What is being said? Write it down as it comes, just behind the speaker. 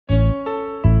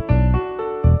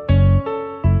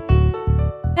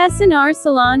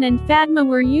Arsalan and Fatma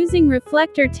were using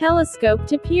reflector telescope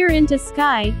to peer into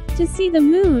sky, to see the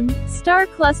moon, star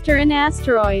cluster and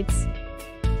asteroids.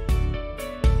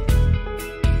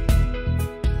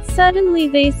 Suddenly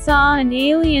they saw an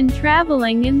alien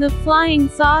traveling in the flying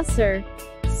saucer.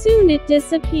 Soon it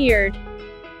disappeared.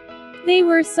 They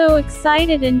were so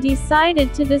excited and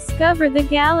decided to discover the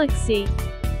galaxy.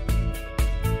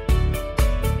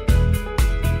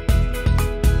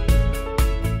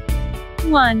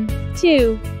 One,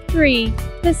 two, three.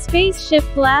 The spaceship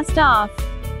blast off.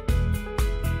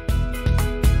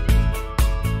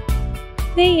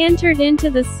 They entered into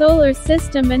the solar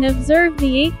system and observed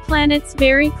the 8 planets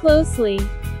very closely.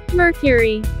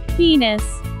 Mercury,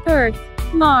 Venus, Earth,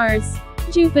 Mars,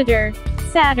 Jupiter,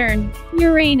 Saturn,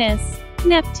 Uranus,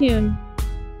 Neptune.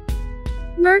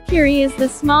 Mercury is the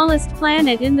smallest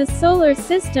planet in the solar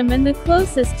system and the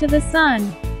closest to the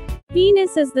Sun.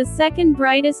 Venus is the second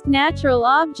brightest natural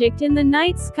object in the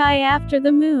night sky after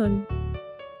the Moon.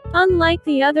 Unlike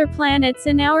the other planets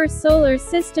in our solar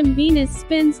system, Venus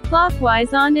spins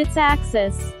clockwise on its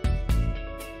axis.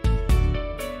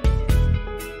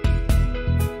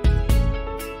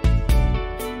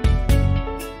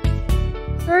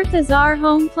 Earth is our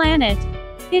home planet.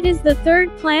 It is the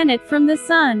 3rd planet from the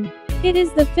Sun. It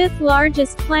is the 5th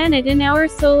largest planet in our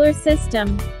solar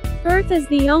system. Earth is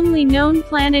the only known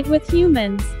planet with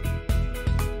humans.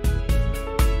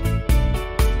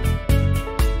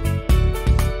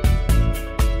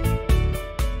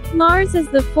 Mars is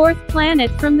the 4th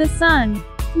planet from the Sun.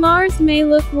 Mars may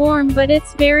look warm, but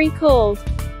it's very cold.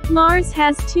 Mars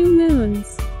has 2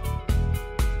 moons.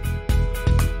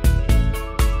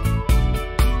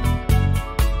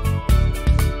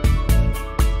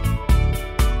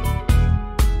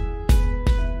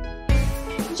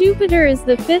 Jupiter is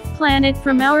the 5th planet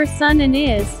from our Sun and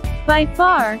is, by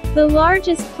far, the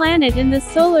largest planet in the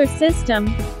solar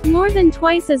system, more than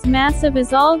twice as massive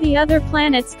as all the other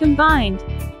planets combined.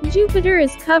 Jupiter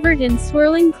is covered in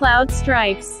swirling cloud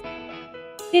stripes.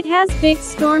 It has big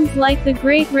storms like the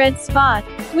Great Red Spot,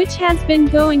 which has been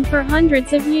going for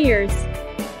hundreds of years.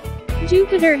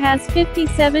 Jupiter has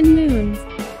 57 moons.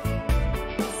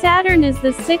 Saturn is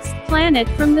the 6th planet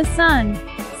from the Sun.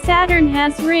 Saturn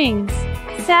has rings.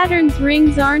 Saturn's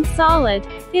rings aren't solid.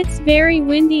 It's very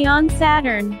windy on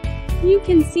Saturn. You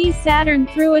can see Saturn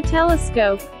through a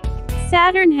telescope.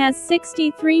 Saturn has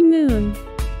 63 moons.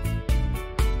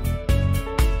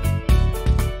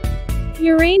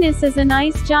 Uranus is an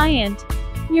ice giant.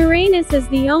 Uranus is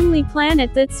the only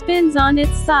planet that spins on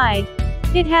its side.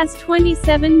 It has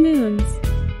 27 moons.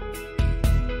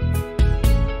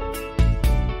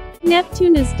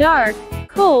 Neptune is dark,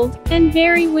 cold, and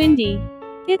very windy.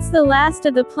 It's the last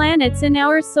of the planets in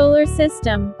our solar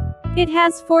system. It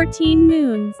has 14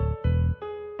 moons.